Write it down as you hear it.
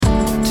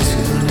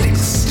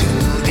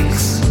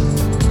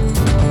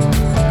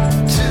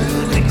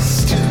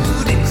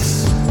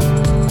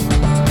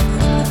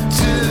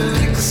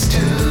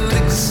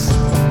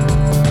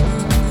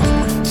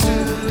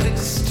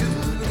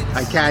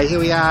Okay, here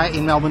we are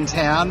in Melbourne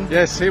town.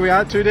 Yes, here we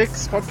are, Two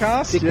Dicks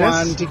podcast. Dick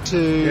yes. 1, Dick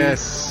 2.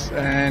 Yes,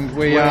 and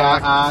we We're are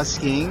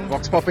asking...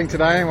 Vox Popping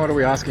today, and what are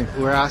we asking?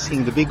 We're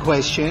asking the big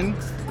question.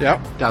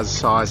 Yep. Does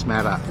size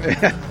matter?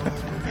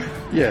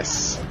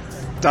 Yes.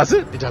 Does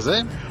it? Does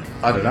it?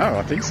 I don't know,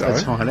 I think so.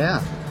 Let's find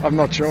out. I'm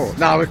not sure.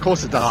 No, of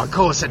course it Oh, does. of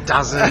course it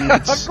doesn't.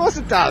 Of course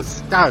it does.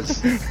 It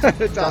does.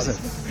 It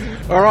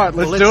doesn't. All right,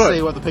 let's do see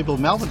it. what the people of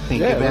Melbourne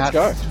think Yeah, about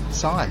let's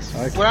size.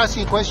 Okay. We're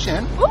asking a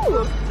question.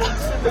 Ooh.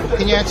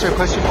 Can you answer a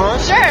question for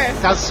us?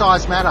 Sure. Does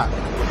size matter?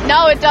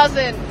 No, it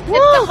doesn't. It's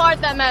the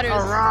heart that matters.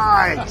 All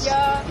right.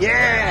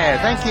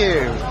 Yeah, thank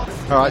you.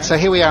 All right, so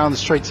here we are on the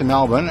streets of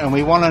Melbourne, and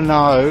we want to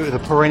know the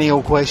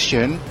perennial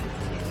question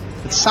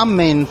that some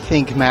men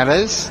think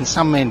matters and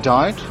some men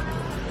don't.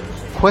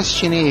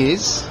 Question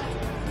is,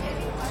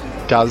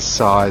 does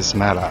size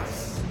matter?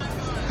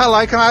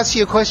 Hello, can I ask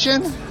you a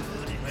question?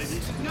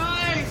 No.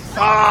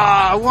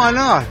 Ah, why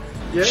not?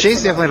 Yes, She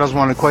definitely doesn't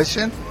want a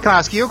question. Can I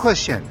ask you a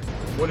question?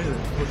 What is it?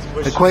 What's the The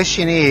question?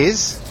 question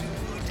is,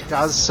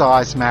 does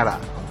size matter?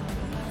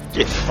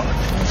 Get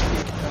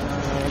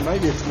fucked.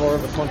 Maybe it's more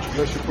of a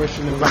controversial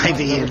question than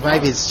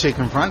Maybe it's too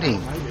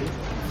confronting.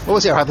 What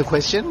was our other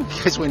question?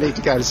 Because we need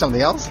to go to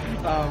something else.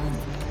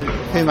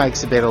 Who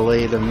makes a better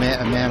leader, a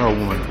man or a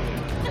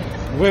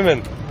woman?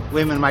 Women.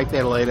 Women make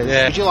better leaders.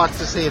 Yeah. Would you like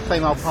to see a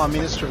female Prime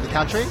Minister of the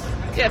country?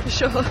 Yeah, for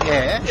sure.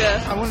 Yeah?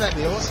 Yeah. Oh, wouldn't that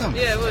be awesome?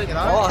 Yeah, it would. You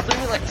know? Oh, I thought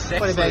you were like sexy.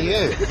 What about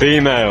you?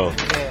 Female.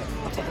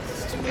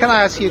 Can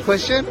I ask you a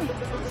question?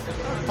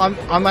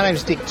 My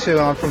name's Dick 2 and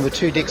I'm from the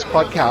Two Dicks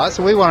podcast.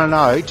 And we want to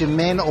know, do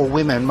men or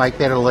women make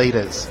better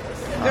leaders?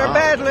 There are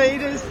bad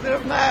leaders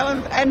that are male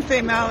and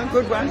female and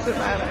good ones that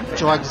are male. Would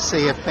you like to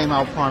see a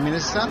female Prime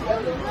Minister?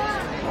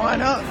 Why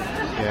not?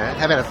 Yeah.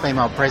 How about a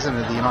female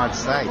President of the United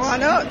States? Why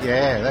not?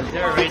 Yeah. Is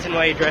there a reason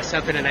why you dress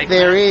up in an eggplant?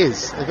 There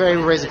is. A very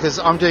reason, because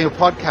I'm doing a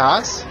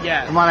podcast.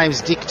 Yeah. And my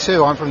name's Dick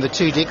 2. I'm from the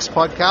Two Dicks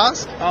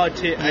podcast. Oh, and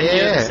you're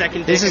the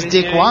second This Dick is in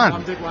Dick series? 1.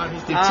 I'm Dick 1,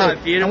 he's Dick 2. Ah,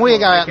 beautiful. And we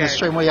go out in the Okay.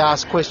 street and we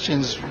ask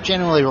questions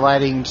generally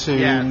relating to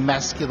Yeah.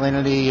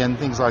 masculinity and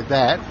things like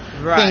that.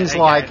 Right, Things okay.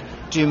 like,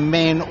 do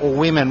men or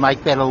women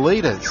make better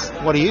leaders?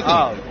 What do you think?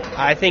 Oh,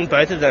 I think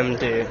both of them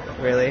do,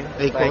 really.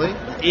 Equally?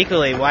 Like,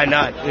 equally, why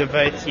not? We're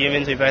both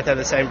humans, we both have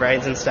the same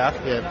brains and stuff.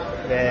 Yeah.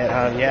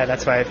 But, yeah,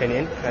 that's my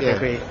opinion. I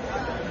think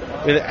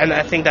and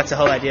I think that's the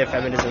whole idea of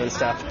feminism and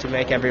stuff, to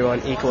make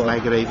everyone equal.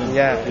 Make it even.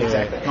 Yeah,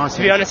 exactly. Nice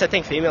To be answer. honest, I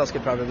think females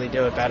could probably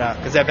do it better,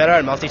 because they're better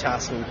at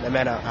multitasking than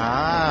men are.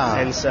 Ah.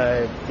 And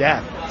so,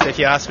 yeah. So if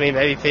you ask me,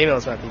 maybe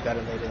females might be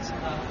better leaders.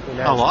 Who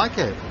knows? I like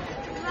it.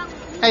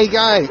 There you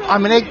go.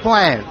 I'm an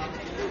eggplant.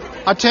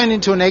 I turned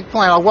into an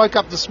eggplant. I woke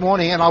up this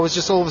morning and I was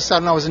just all of a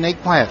sudden I was an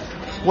eggplant.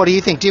 What do you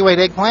think? Do you eat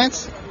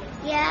eggplants?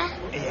 Yeah.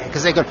 Yeah,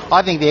 because they're good.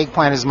 I think the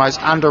eggplant is the most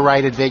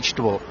underrated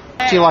vegetable.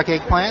 Do you like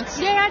eggplants?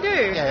 Yeah, I do.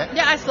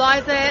 Yeah. I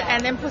slice it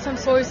and then put some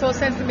soy sauce,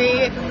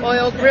 sesame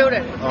oil, grilled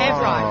it, air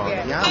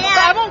fried. yum. But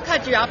I won't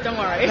cut you up, don't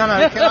worry. No,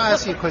 can I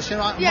ask you a question?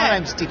 My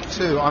name's Dick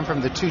 2. I'm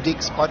from the Two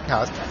Dicks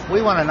podcast.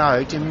 We want to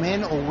know, do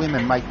men or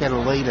women make better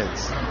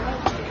leaders?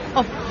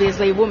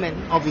 Obviously, woman.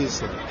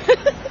 Obviously.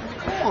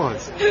 Of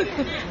course.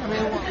 I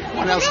mean,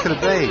 what else could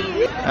it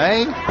be?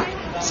 Hey?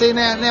 See,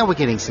 now we're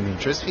getting some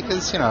interest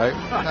because, you know...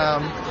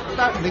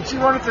 She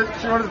wanted to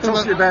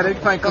talk to you about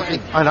eggplant cooking.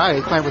 I know,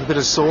 eggplant with a bit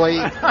of soy, you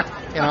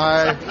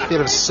know, a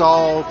bit of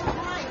salt,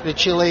 a bit of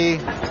chilli.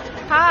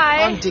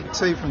 Hi. I'm Dick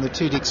 2 from the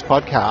Two Dicks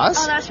podcast.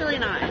 Oh, that's really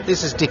nice.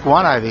 This is Dick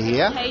 1 over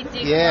here. Hey,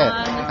 Dick Yeah.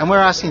 1. And we're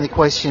asking the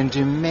question,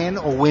 do men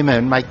or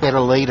women make better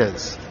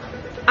leaders?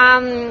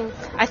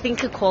 I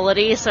think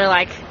equality, so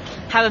like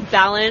have a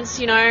balance,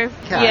 you know.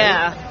 Okay.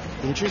 Yeah.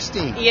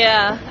 Interesting.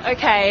 Yeah.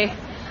 Okay. I'm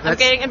That's-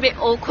 getting a bit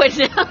awkward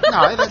now.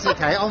 No, that's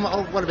okay.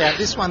 What about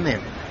this one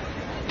then?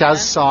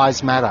 Does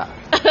size matter?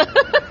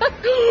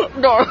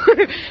 No.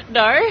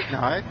 No.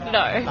 No?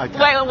 No. Okay.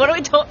 Wait, what are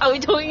we talking? Are we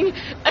talking?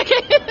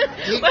 Okay.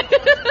 You-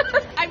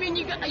 I mean,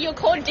 you're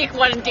called Dick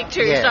 1 and Dick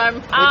 2, Yeah. so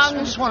I'm. We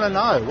just want to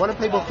know. What do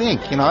people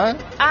think, you know?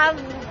 I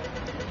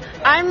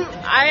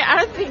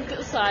don't think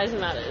size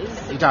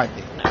matters. You don't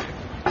think?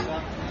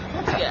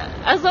 Yeah.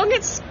 As long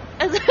as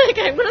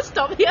okay, I'm gonna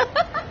stop here.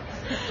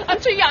 I'm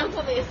too young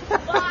for this.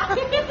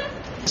 Bye.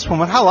 This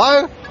woman,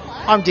 hello.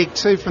 I'm Dick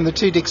 2 from the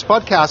Two Dicks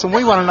podcast, and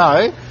we want to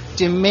know,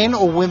 do men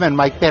or women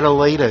make better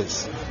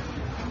leaders?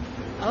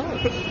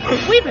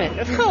 Oh, women,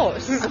 of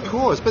course. Of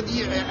course, but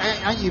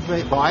aren't you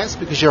biased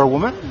because you're a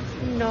woman?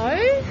 No.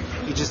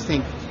 You just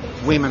think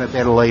women are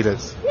better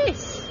leaders?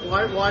 Yes.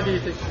 Why do you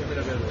think women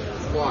are better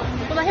leaders?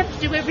 Why? Well, I have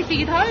to do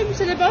everything at home,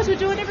 so the boss will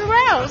do it everywhere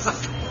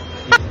else.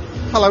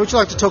 Hello, would you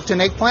like to talk to an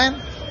eggplant?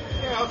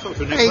 Yeah, I'll talk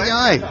to There you go.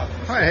 Hi,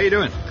 how you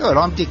doing? Good,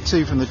 I'm Dick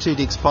 2 from the Two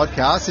Dicks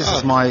podcast. This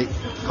is my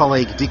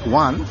colleague Dick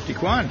 1.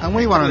 Dick 1. And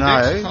we want to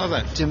I know, love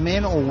that. do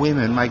men or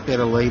women make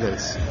better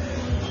leaders?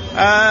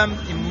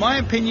 In my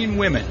opinion,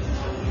 women.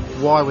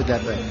 Why would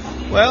that be?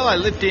 Well, I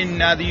lived in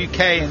the UK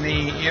in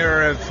the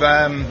era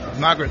of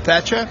Margaret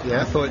Thatcher.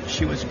 Yeah. I thought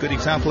she was a good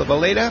example of a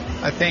leader.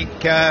 I think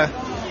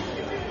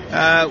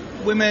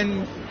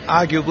women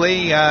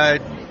arguably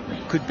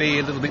could be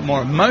a little bit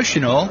more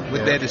emotional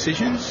with their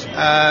decisions.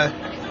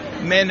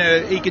 Men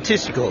are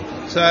egotistical.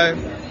 So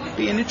it'd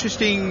be an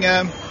interesting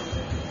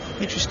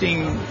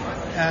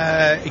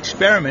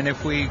experiment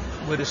if we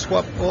were to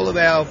swap all of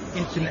our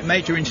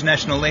major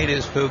international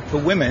leaders for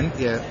women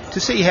to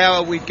see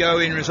how we'd go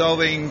in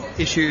resolving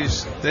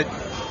issues that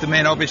the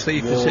men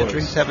obviously for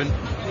centuries haven't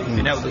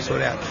been able to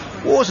sort out.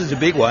 Wars is a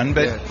big one,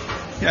 but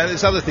you know,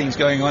 there's other things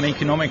going on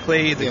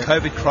economically, the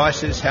COVID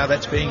crisis, how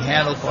that's being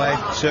handled by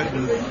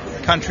certain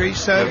countries.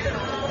 So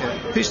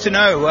who's to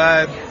know?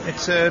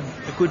 It's a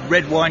good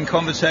red wine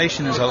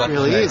conversation, as I like to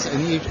say. It really is,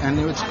 and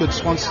it's good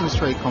Swanston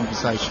Street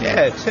conversation.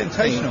 Yeah, it's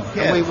sensational.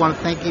 And we want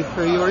to thank you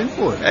for your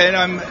input. And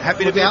I'm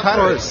happy to be a part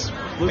of it.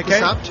 Look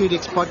us up, Two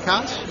Dicks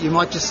Podcast. You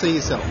might just see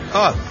yourself.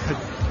 Oh,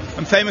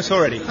 I'm famous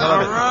already. I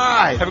love it.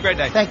 Right. Have a great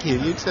day. Thank you.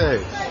 You too.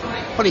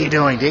 What are you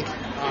doing, Dick?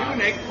 You're an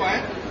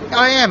eggplant.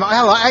 I am.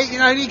 Hello. Hey, you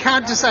know, you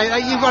can't just say,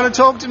 hey, you've got to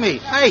talk to me.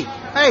 Hey,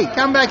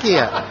 come back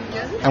here.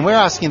 And we're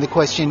asking the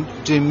question,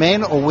 do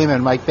men or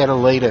women make better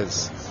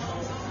leaders?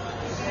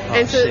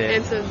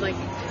 Answer like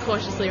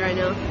cautiously right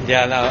now.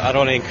 Yeah, no, I don't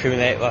want to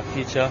incriminate my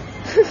future.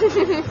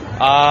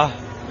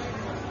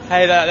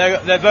 Hey,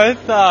 they're both,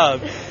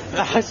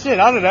 shit,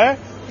 I don't know.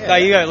 Yeah. No,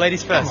 you go,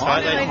 ladies first,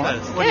 right?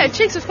 Ladies first. Yeah,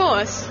 chicks, of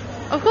course.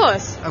 Of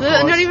course.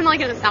 Not even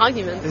like an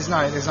argument. There's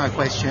no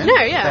question.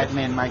 No, yeah. That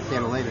men make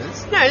better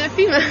leaders. No, the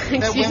female.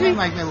 That women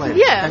make better leaders.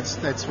 Yeah.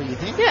 That's what you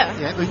think.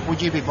 Yeah.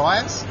 Would you be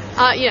biased?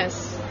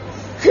 Yes.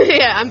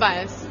 Yeah, I'm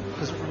biased.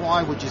 Because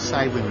why would you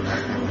say women make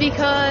better?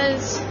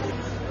 Because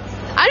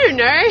I don't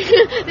know.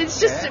 It's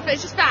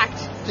just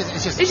fact.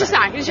 It's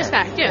just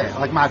fact. Yeah.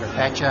 Like Margaret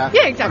Thatcher.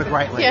 Yeah, exactly.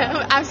 What a great leader.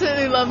 Yeah,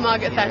 absolutely love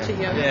Margaret Thatcher.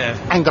 Yeah.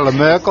 Angela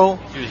Merkel.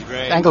 She was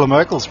great. Angela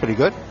Merkel's pretty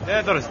good.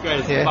 Yeah, not as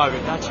great as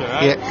Margaret Thatcher,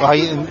 right? Yeah.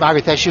 Well,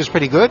 Margaret Thatcher was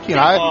pretty good. You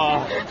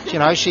know. You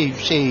know, she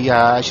was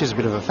a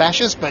bit of a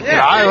fascist, but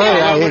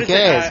who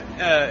cares?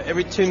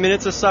 Every 2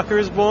 minutes a sucker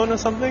is born or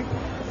something.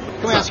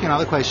 Can we ask you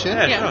another question?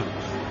 Yeah.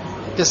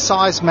 Sure. Does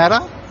size matter?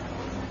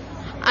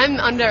 I'm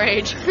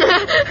underage.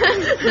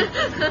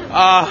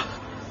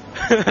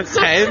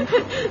 Same.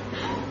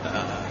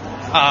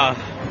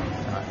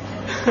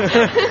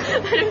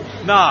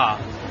 Nah.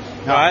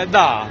 Right?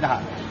 Nah.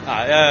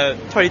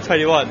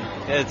 2021.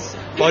 It's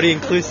body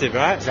inclusive,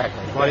 right?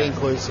 Exactly. Body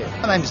inclusive.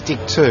 My name's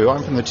Dick 2.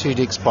 I'm from the Two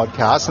Dicks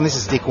Podcast, and this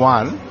is Dick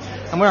 1.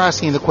 And we're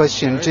asking the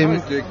question,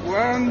 Dick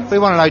 1. We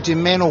want to know, do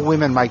men or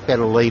women make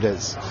better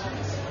leaders?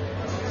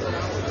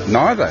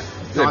 Neither.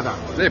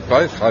 They're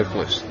both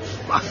hopeless.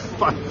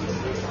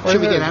 Should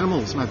we get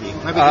animals, maybe?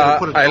 Maybe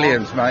put it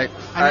aliens, mate.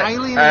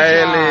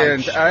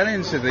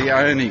 Aliens are the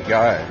only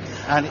go.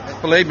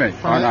 Believe me,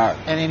 I know.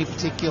 And any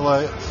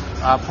particular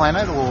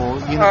planet or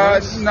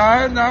universe?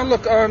 No.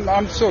 Look,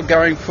 I'm still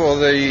going for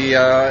the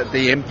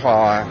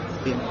Empire.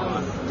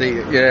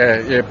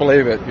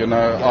 Believe it. You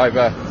know,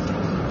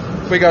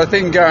 we got a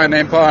thing going,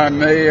 Empire and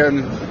me, and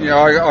you know,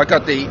 I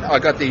got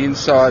the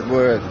inside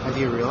word. Have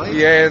you really?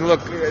 Yeah.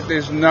 Look,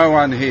 there's no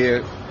one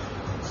here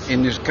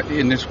in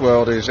this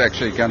world who's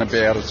actually going to be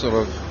able to sort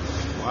of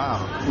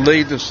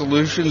lead the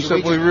solutions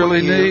that we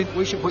really need.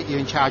 We should put you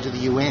in charge of the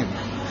UN,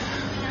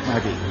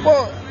 maybe.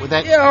 Well,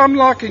 I'm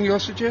liking your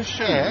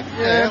suggestion.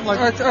 Yeah.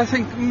 I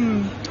think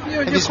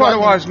you're quite a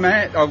wise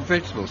man. Oh,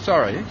 vegetable.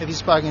 Sorry. Have you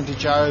spoken to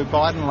Joe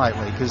Biden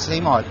lately? Because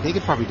he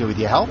could probably do with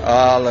your help.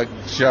 Look,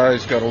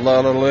 Joe's got a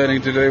lot of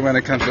learning to do when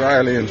it comes to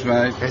aliens,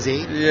 mate. Has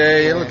he?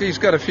 Yeah. Look, he's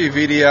got a few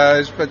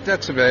videos, but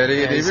that's about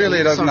it. He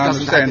really doesn't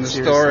understand the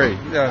story.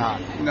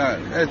 No,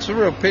 it's a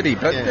real pity.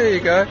 But there you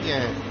go.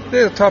 Yeah.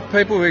 They're the top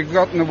people we've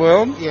got in the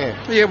world.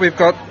 Yeah, we've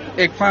got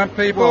eggplant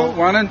people,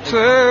 1 and 2,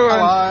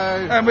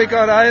 and we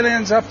got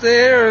aliens up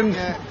there, and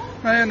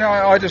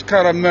I just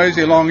kind of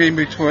mosey along in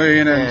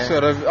between, and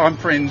sort of I'm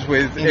friends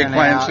with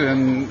eggplants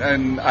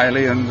and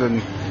aliens,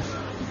 and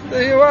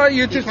there you are.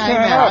 You just came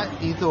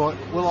out. You thought,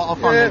 well, I'll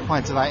find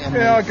eggplant today. And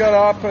I got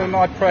up and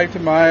I prayed to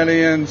my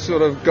alien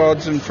sort of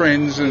gods and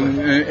friends and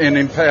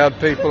empowered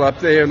people up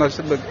there, and I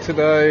said, look,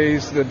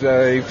 today's the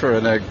day for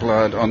an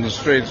eggplant on the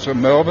streets of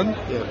Melbourne.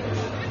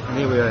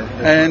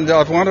 And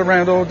I've wandered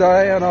around all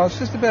day, and I was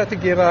just about to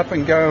give up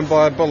and go and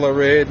buy a bowl of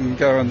red and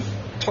go and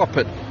top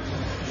it.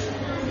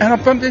 And I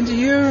bumped into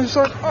you, and it's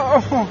like,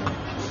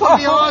 what are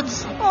the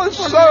odds? Oh, it's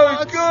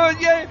so good,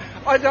 yeah.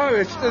 I know,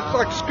 it's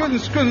like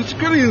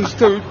skillions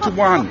to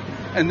 1.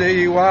 And there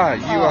you are.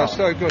 You are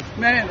so good.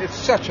 Man, it's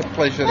such a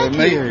pleasure to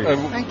meet.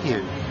 Thank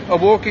you. A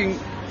walking,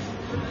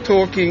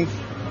 talking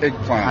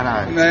eggplant.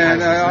 I know.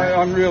 Man,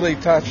 I'm really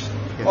touched.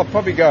 I'll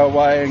probably go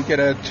away and get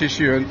a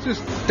tissue and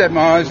just dab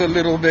my eyes a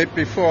little bit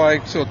before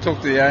I sort of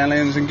talk to the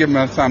aliens and give them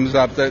a thumbs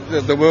up that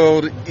the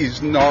world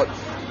is not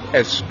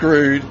as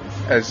screwed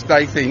as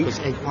they think,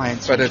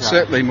 but it's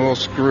certainly more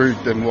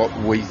screwed than what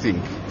we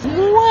think.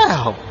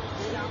 Wow.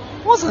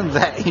 Wasn't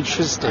that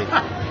interesting?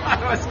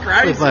 That was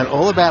crazy. We've learned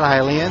all about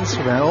aliens.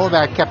 We've learned all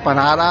about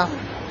Caponata.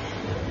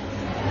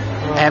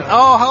 And,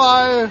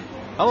 hello.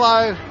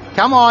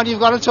 Come on, you've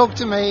got to talk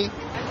to me.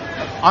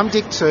 I'm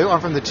Dick 2.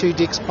 I'm from the Two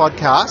Dicks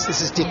podcast.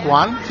 This is Dick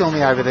 1. Fill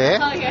me over there.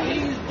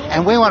 Okay.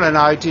 And we want to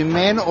know, do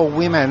men or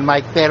women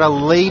make better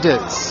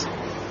leaders?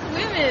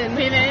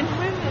 Women.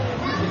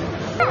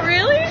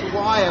 Really?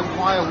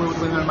 Why would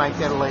women make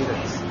better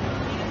leaders?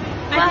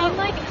 I think,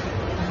 like,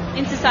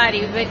 in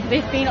society,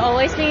 we've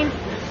always been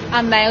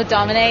male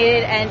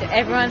dominated, and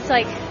everyone's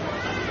like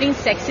being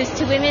sexist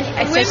to women,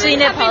 especially in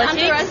their politics.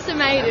 Been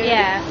underestimated.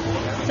 Yeah.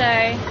 So,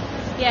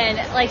 yeah,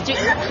 and like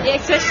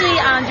especially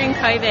during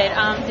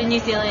COVID, the New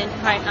Zealand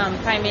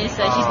Prime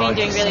Minister, she's been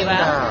doing really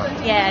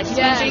well. Yeah, she's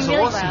been doing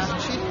really awesome, well.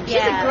 isn't she?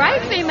 She's a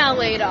great female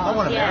leader. I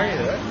want to marry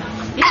her.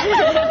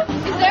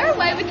 Is there a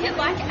way we could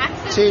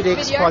access Two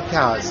Dicks video?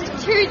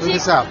 podcast. Two Look Dicks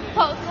us up.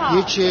 podcast.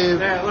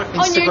 YouTube, On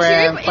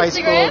Instagram, YouTube,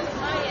 Facebook.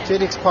 Instagram? Two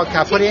Dicks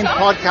podcast. Put in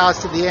TikTok?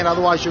 podcast at the end,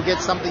 otherwise you'll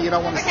get something you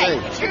don't want to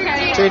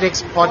see. Two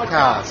Dicks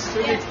podcast.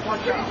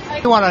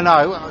 We want to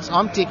know.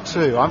 I'm Dick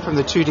 2. I'm from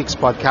the Two Dicks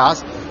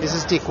podcast. This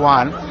is Dick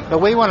 1. But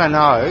we want to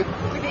know,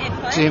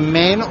 do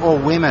men or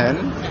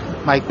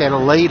women make better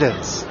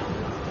leaders?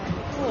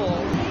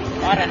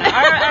 I don't know.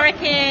 I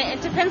reckon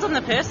it depends on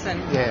the person.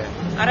 Yeah.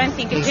 I don't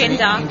think a Is it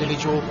gender. an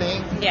individual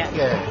thing? Yeah.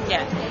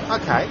 Yeah.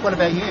 Okay. What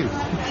about you?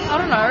 I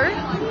don't know.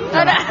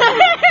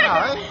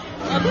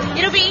 No.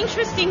 It'll be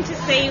interesting to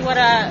see what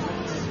a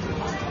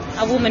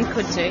woman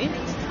could do.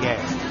 Yeah.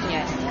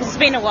 Yeah. Because it's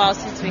been a while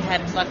since we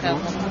had like a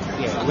woman.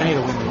 Yeah. We need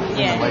a woman.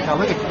 Yeah.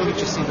 Look at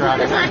Jacinda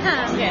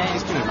Ardern. Yeah.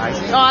 She's pretty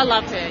amazing. Oh, I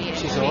love her. Yeah.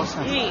 She's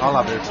awesome. She- I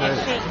love her too. Yeah,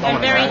 I she's wanna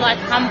very marry her. like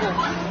humble.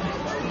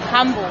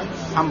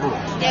 Humble.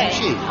 Yeah.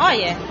 Isn't she? Oh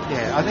yeah.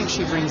 Yeah. I think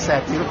she brings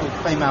that beautiful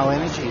female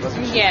energy,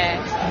 doesn't she?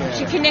 Yeah.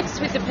 She connects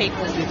with the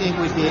people. Do you think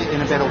we'd be in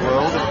a better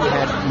world if we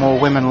had more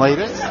women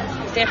leaders?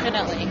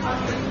 Definitely.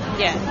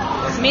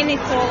 Yeah. Men,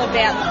 it's all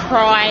about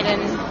pride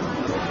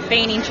and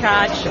being in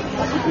charge.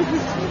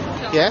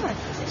 Yeah.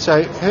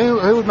 So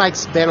who would make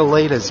better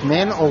leaders,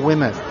 men or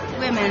women?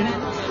 Women.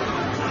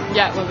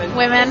 Yeah, women.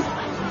 Women.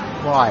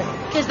 Why?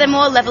 Because they're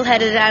more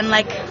level-headed and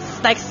like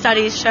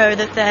studies show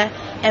that their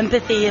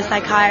empathy is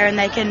like higher and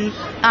they can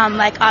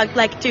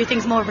do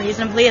things more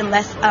reasonably and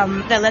less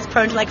they're less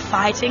prone to like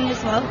fighting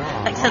as well,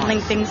 like settling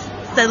things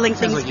Sounds like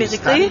you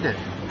physically. studied it.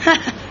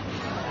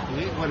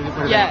 What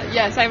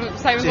about Same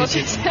as what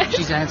she said.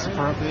 She's answered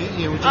for it.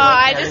 Yeah, would you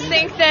I just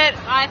think that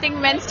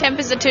men's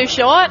tempers are too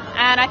short,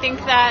 and I think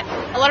that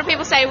a lot of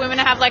people say women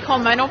have like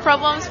hormonal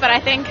problems, but I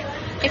think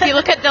if you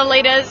look at the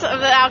leaders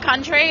of our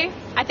country,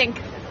 I think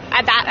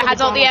that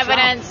has all the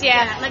evidence.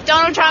 Yeah, like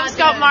Donald Trump,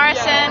 Scott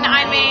Morrison.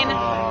 I mean,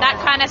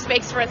 that kind of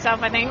speaks for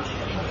itself. I think.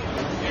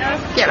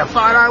 Get a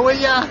photo, will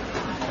ya?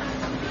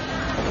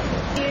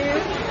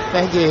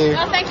 Thank you.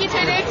 Oh, thank you,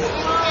 Two Dicks.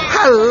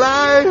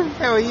 Hello.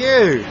 How are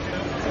you?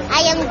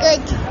 I am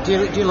good.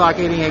 Do you like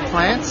eating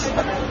eggplants?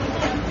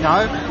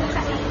 No.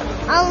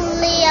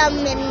 Only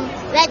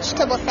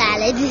vegetable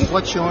salad.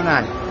 What's your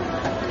name?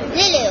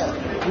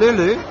 Lulu.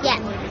 Lulu. Yeah.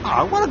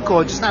 Oh, what a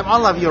gorgeous name. I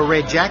love your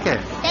red jacket.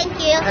 Thank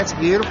you. That's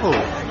beautiful.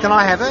 Can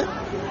I have it?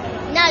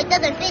 No, it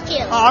doesn't fit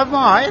you. Oh, I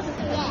might.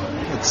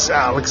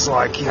 Yeah. It looks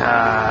like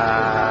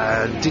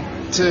Dick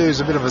 2's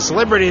a bit of a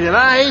celebrity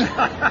today.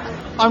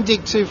 I'm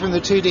Dick 2 from the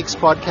Two Dicks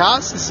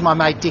podcast. This is my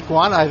mate Dick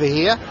 1 over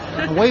here.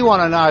 And we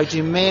want to know,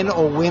 do men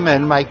or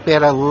women make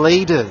better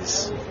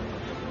leaders?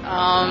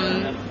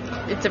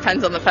 It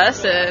depends on the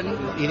person.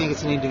 You think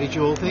it's an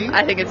individual thing?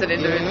 I think it's an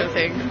individual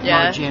thing.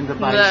 Yeah. Not a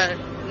gender-based.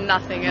 No,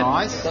 nothing.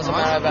 Nice. Doesn't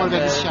nice. matter about What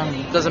about this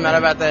young? doesn't matter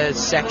about their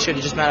sex, it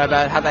just matter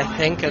about how they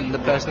think and the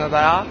person that they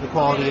are. The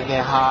quality of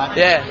their heart.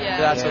 Yeah,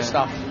 that sort of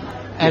stuff.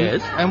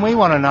 And we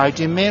want to know,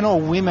 do men or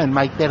women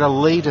make better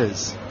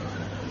leaders?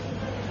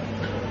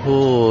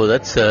 Oh,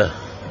 that's I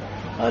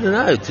don't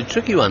know. It's a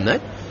tricky one,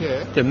 that.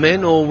 Yeah. Do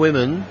men or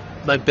women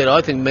make better?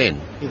 I think men.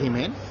 You think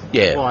men?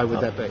 Yeah. Why would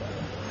that be?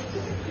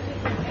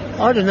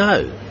 I don't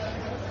know.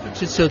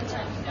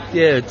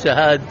 It's a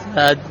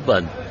hard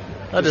one.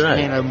 I don't know.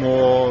 Men are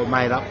more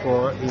made up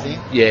for it, you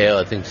think? Yeah,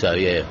 I think so.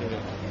 Yeah.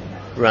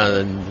 Rather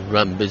than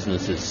run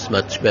businesses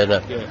much better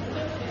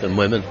than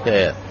women.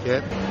 Yeah.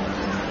 Yeah.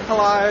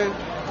 Hello.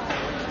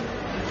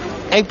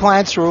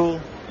 Eggplants rule.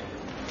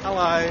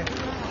 Hello.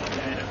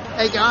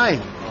 How you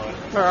going?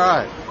 All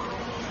right.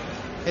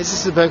 Is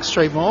this the Burke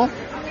Street Mall?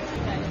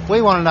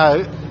 We want to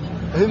know,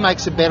 who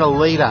makes a better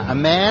leader, a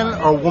man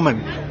or a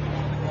woman?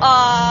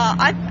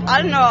 I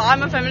don't know.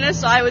 I'm a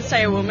feminist, so I would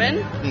say a woman.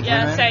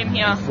 Yeah, same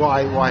here.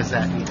 Why is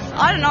that?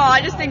 I don't know.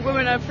 I just think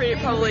women are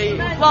probably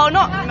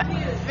not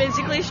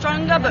physically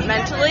stronger, but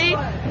mentally,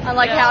 and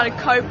like how to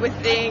cope with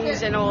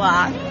things and all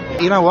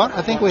that. You know what?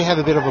 I think we have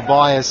a bit of a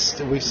bias.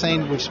 We've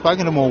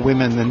spoken to more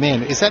women than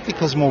men. Is that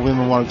because more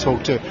women want to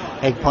talk to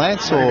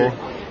eggplants or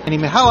any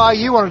men? Hello,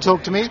 you want to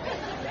talk to me?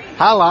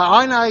 Hello,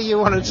 I know you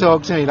want to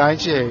talk to me,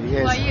 don't you?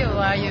 Yes. Who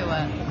are you?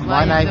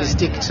 My name is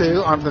Dick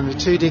 2. I'm from the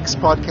Two Dicks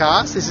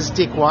podcast. This is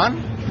Dick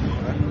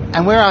 1.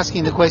 And we're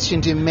asking the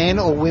question, do men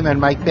or women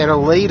make better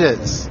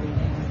leaders?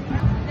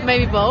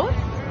 Maybe both.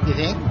 You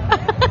think?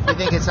 You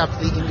think it's up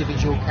to the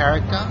individual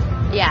character?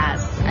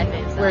 Yes, I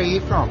think so. Where are you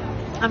from?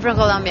 I'm from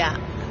Colombia.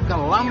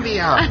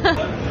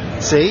 Colombia.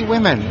 See,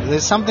 women.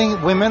 There's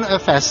something, women are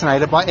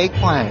fascinated by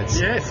eggplants.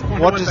 Yes.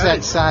 What does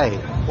that say?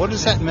 What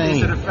does that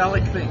mean? Is it a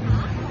phallic thing?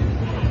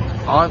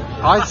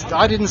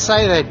 I didn't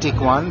say that,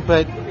 Dick one,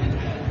 but...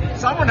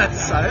 Someone had to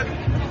say it.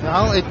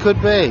 Well, it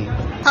could be.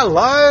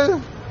 Hello?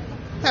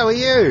 How are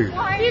you?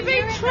 You've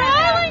been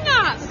trailing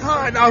us.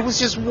 I was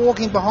just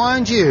walking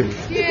behind you.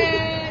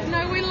 Yeah,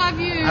 no, we love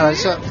you.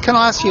 So, can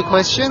I ask you a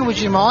question? Would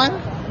you mind?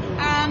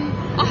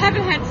 I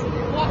haven't had...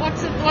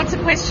 What's the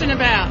question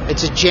about?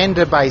 It's a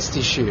gender-based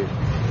issue.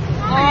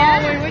 Oh,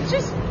 we were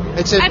just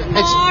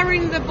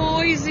admiring the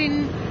boys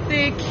in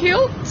their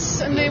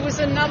kilts, and there was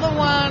another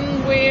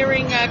one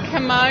wearing a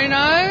kimono,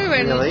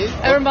 and really?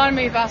 It reminded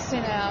me of us in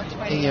our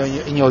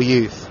 20s. In your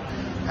youth.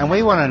 And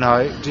we want to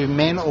know, do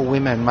men or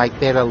women make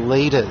better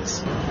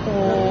leaders?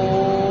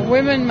 Oh,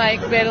 women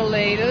make better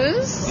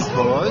leaders.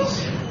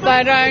 Because?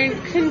 They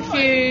don't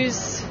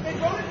confuse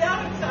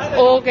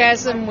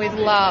orgasm with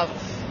love.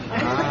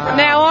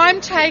 Now,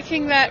 I'm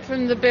taking that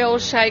from the Bell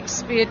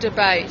Shakespeare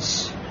debate.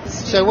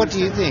 So what do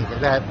you think?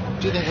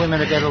 Do you think women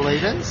are better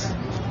leaders?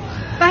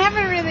 They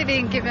haven't really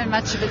been given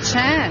much of a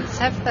chance,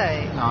 have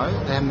they? No,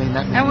 they haven't been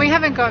that many. And we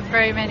haven't got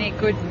very many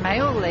good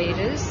male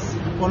leaders.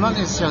 Well, not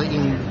necessarily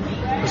in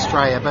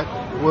Australia, but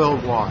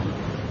worldwide.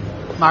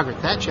 Margaret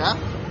Thatcher.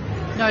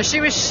 No,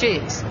 she was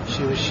shit.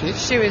 She was shit?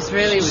 She was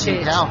really shit. She was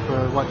in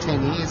power for,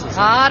 10 years or something?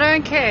 I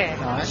don't care.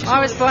 No, I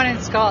was born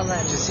in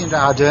Scotland. Jacinda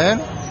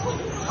Ardern?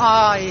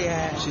 Oh,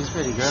 yeah. She's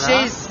pretty good,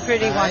 She's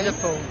pretty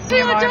wonderful.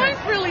 See, I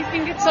don't really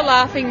think it's a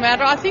laughing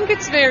matter. I think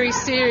it's very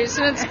serious,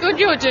 and it's good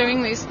you're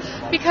doing this,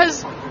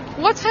 because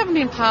what's happened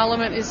in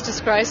Parliament is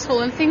disgraceful,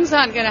 and things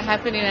aren't going to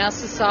happen in our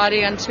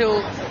society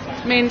until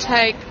men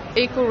take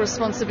equal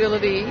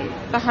responsibility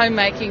for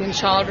homemaking and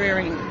child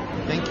rearing.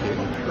 Thank you.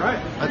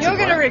 Right. You're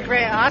going to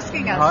regret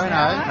asking us.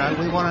 No,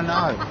 we want to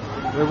know.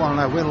 We want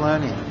to know. We're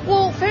learning.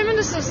 Well,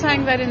 feminists are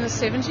saying that in the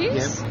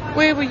 70s. Yep.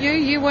 Where were you?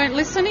 You weren't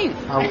listening.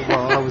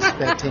 I was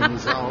about 10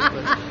 years old.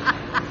 But...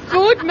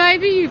 Good.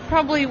 Maybe you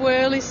probably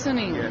were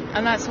listening,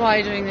 and that's why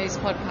you're doing these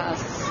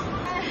podcasts.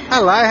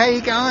 Hello, how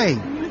you going?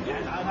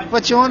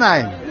 What's your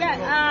name?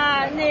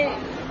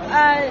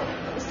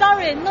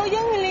 Sorry, no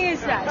English.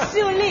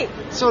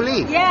 Su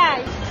Li.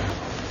 Yeah.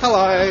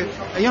 Hello.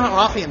 You're not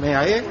laughing at me,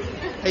 are you?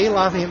 Are you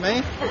laughing at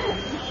me?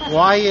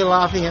 Why are you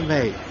laughing at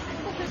me?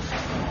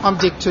 I'm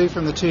Dick 2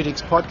 from the Two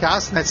Dicks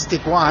podcast, and that's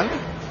Dick 1.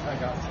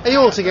 Are you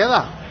all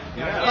together?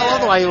 Yeah. I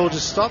love the way you all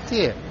just stopped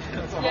here.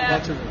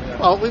 Yeah.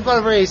 Well, we've got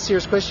a very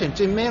serious question.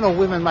 Do men or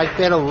women make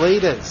better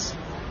leaders?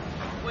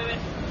 Women.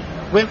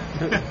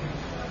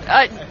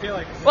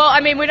 Well, I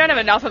mean, we don't have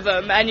enough of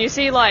them, and you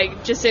see,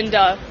 like,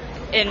 Jacinda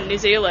in New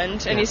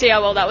Zealand, and you see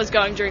how well that was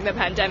going during the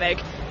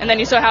pandemic, and then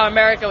you saw how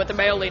America with the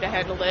male leader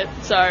handled it,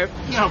 so...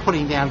 You're not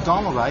putting down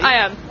Donald, are you? I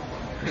am.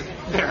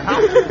 Fair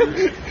enough.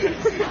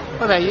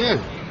 What about you?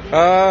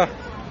 Oh.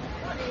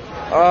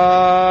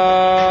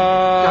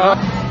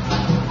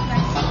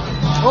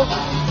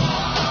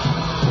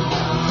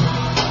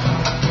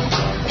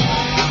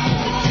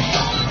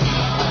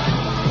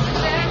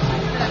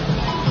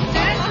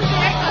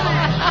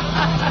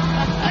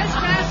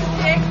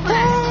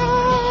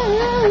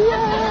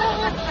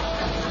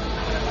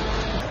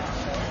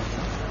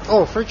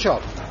 Oh, fruit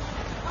shop.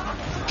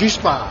 Juice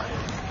bar.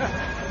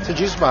 It's a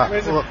juice bar.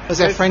 Is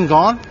that friend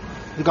gone?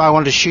 The guy who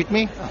wanted to shoot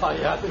me? Oh,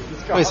 yeah, I think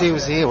he's gone. Oh, he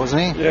was here,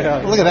 wasn't he?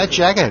 Yeah. Look at that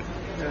jacket.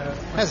 Yeah.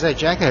 How's that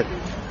jacket?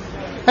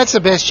 That's the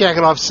best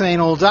jacket I've seen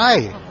all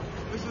day.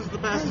 This is the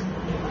best.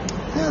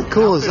 How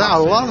cool is that? I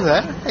love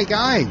that. How you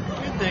going?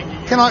 Good, thank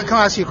you. Can I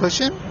ask you a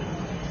question?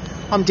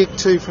 I'm Dick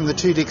 2 from the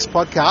Two Dicks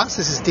podcast.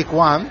 This is Dick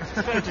 1.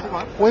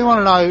 We want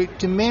to know,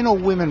 do men or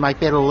women make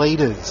better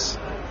leaders?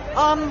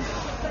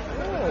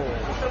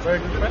 Very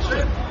good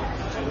question.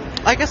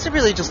 I guess it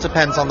really just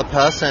depends on the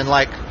person.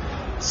 Like,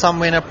 some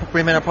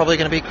women are probably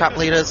going to be crap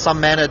leaders.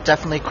 Some men are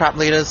definitely crap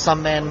leaders.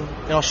 Some men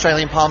in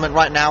Australian Parliament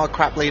right now are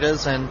crap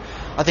leaders, and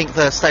I think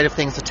the state of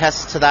things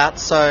attests to that.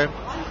 So,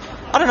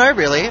 I don't know,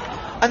 really.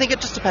 I think it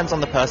just depends on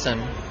the person,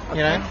 you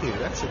know? Thank you.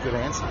 That's a good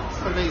answer.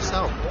 What about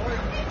yourself?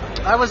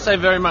 I would say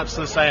very much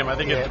the same. I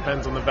think it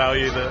depends on the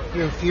value that...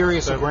 You're in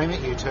furious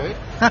agreement, you two.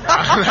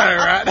 I know,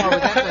 right? What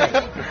would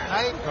that be?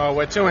 Hey? Oh,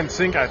 we're too in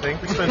sync, I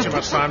think. We spend too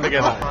much time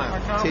together.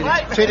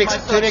 Two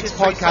Dicks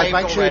podcast.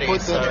 Make sure you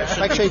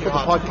put the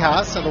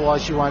podcast,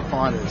 otherwise you won't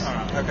find us.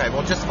 Okay,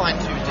 well, just find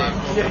Two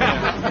Dicks.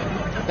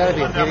 Yeah. That'd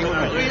be a pity,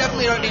 wouldn't it? We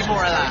definitely don't need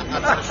more of that,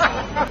 that's for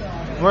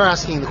sure. We're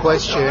asking the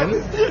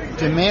question,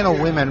 do men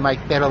or women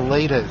make better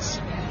leaders?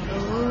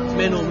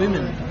 Men or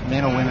women?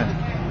 Men or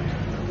women.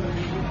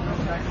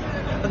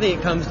 I think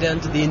it comes down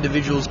to the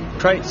individual's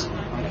traits.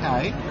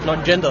 Okay.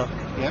 Not gender.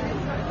 Yep.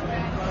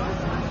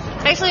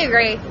 I actually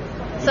agree.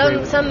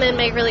 Some men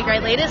make really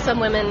great leaders, some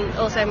women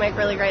also make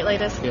really great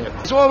leaders.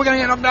 Yeah. So we're going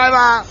to get knocked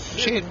over.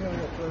 Shit.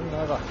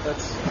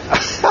 That's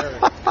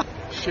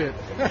shit.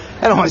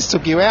 That almost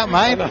took you out,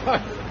 mate.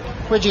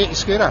 Where'd you get your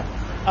scooter?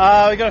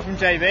 We got it from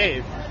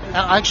JB.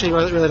 I actually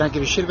really don't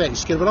give a shit about your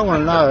scooter, but I want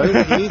to know,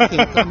 do you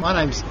think... My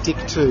name's Dick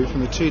 2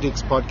 from the Two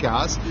Dicks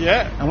podcast.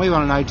 Yeah. And we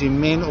want to know, do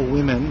men or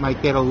women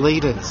make better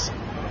leaders?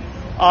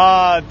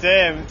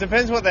 Damn.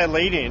 Depends what they're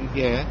leading.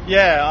 Yeah.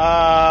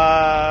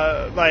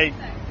 Yeah.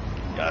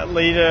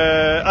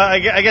 Leader. I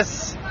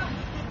guess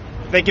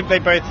they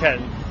both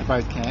can. They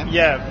both can.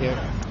 Yeah.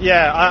 Yeah.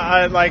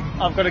 Yeah.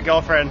 I've got a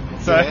girlfriend,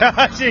 so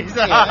she's.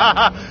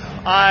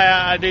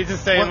 I need to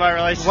stay in my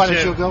relationship. What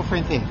does your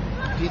girlfriend think?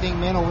 Do you think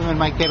men or women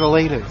make better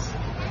leaders?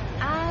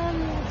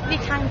 We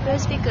can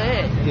both be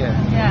good.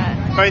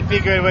 Yeah. Both be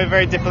good. We're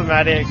very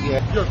diplomatic.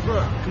 Yeah. Yo,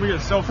 bro, can we get a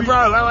selfie?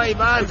 Bro, how are you,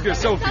 man? Let's get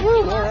a selfie.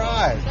 All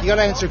right. You got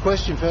to answer a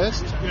question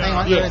first. Hang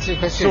on. You got to answer a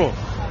question. Sure.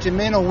 Do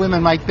men or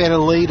women make better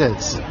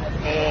leaders?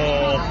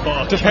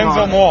 Depends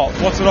on what.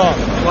 What's it on?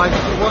 Like,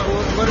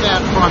 what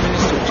about Prime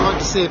Minister? Would you like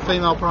to see a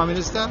female Prime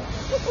Minister? I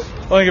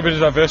think a bit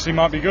of diversity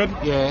might be good.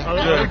 Yeah.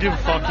 I don't give a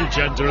fuck your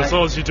gender as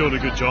long as you're doing a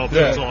good job.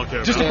 That's all I care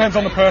about. Just depends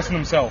on the person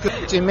themselves.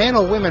 Do men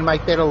or women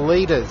make better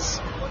leaders?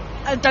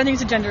 I don't think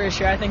it's a gender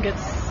issue. I think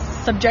it's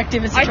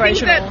subjective and situational. I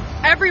think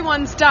that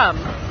everyone's dumb.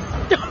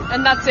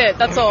 And that's it.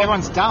 That's all.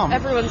 Everyone's dumb.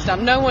 Everyone's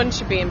dumb. No one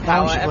should be in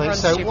power.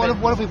 Everyone's so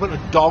stupid. what if we put a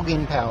dog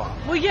in power?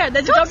 Well, yeah,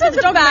 there's a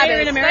dog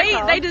mayor in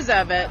America. They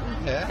deserve it.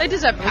 Yeah. They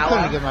deserve He power.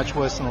 couldn't get much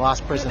worse than the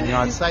last president of the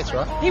United States,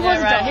 right? He was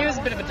a dog. He was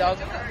a bit of a dog.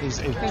 He was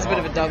a bit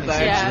of a dog, though.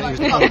 Yeah. Wait,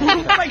 can I say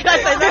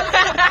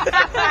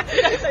that?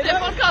 The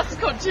podcast is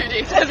called Two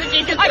Dicks. I think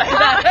you can say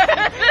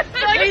that.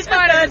 He's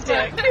fine as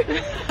dick.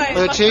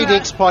 For the Two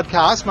Dicks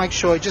podcast, make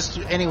sure just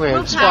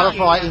anywhere,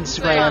 Spotify,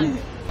 Instagram.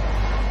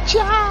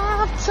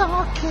 Job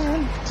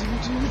talking.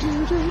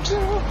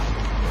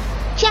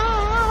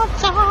 Job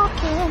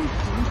talking.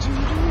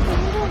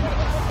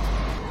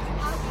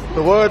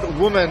 The word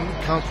woman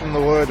comes from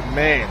the word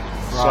man,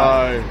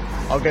 so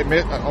I'm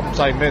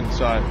saying men,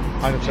 so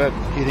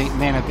 100%. You think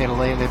men are better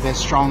leaders, they're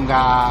stronger,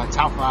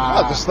 tougher?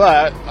 Not just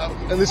that.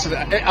 And listen,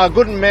 a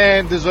good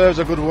man deserves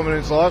a good woman in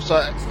his life, so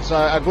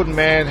a good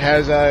man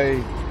has a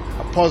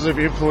positive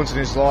influence in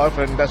his life,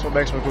 and that's what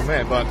makes him a good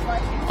man. But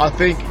I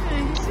think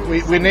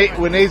we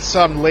need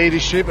some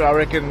leadership, and I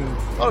reckon,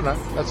 I don't know,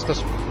 that's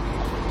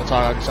how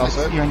I guess I'll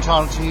say it. You're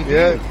entitled to your view.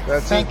 Yeah,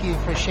 that's Thank you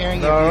for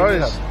sharing your view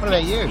with us. What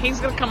about you?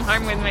 He's going to come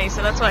home with me,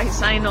 so that's why he's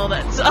saying all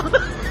that stuff.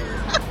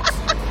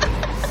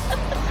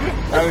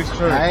 That is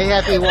true. Hey,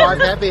 happy wife,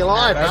 happy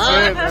life.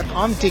 That's it.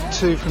 I'm Dick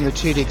 2 from the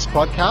Two Dicks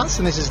podcast,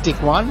 and this is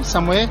Dick 1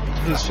 somewhere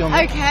who's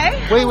filming.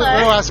 Okay.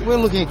 We're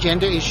looking at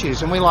gender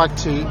issues, and we like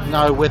to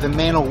know whether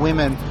men or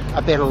women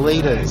are better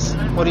leaders.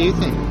 What do you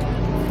think?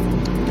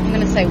 I'm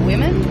going to say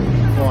women.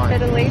 Why?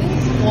 Better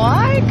leaders.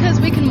 Why? Because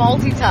we can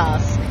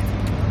multitask.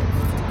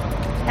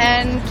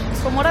 And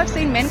from what I've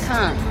seen, men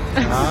can't.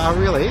 Ah,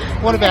 really?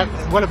 What about,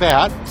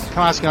 can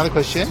I ask you another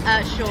question?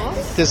 Sure.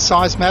 Does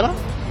size matter?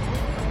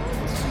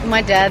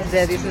 My dad's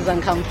there. This is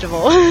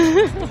uncomfortable.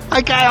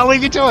 Okay, I'll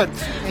leave you to it.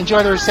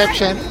 Enjoy the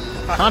reception.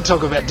 Can't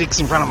talk about dicks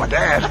in front of my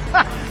dad.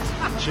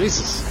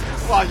 Jesus.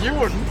 Well, you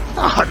wouldn't.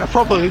 Oh, I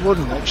probably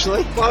wouldn't,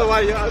 actually. By the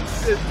way,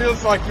 it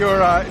feels like you're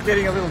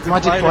getting a little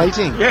deflated. Am I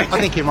deflating? Yeah. I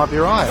think you might be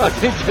right. I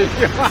think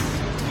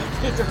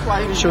you're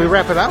deflating. Should we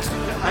wrap it up?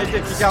 I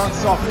think you're going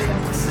soft.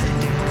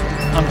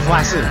 I'm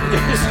flaccid.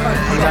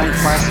 I'm going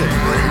flaccid.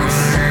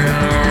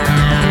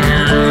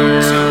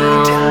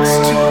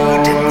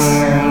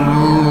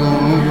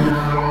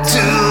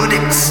 Two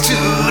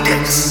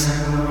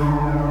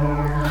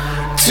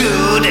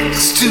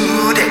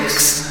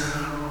dicks.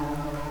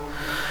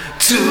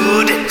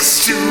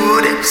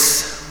 Two dicks.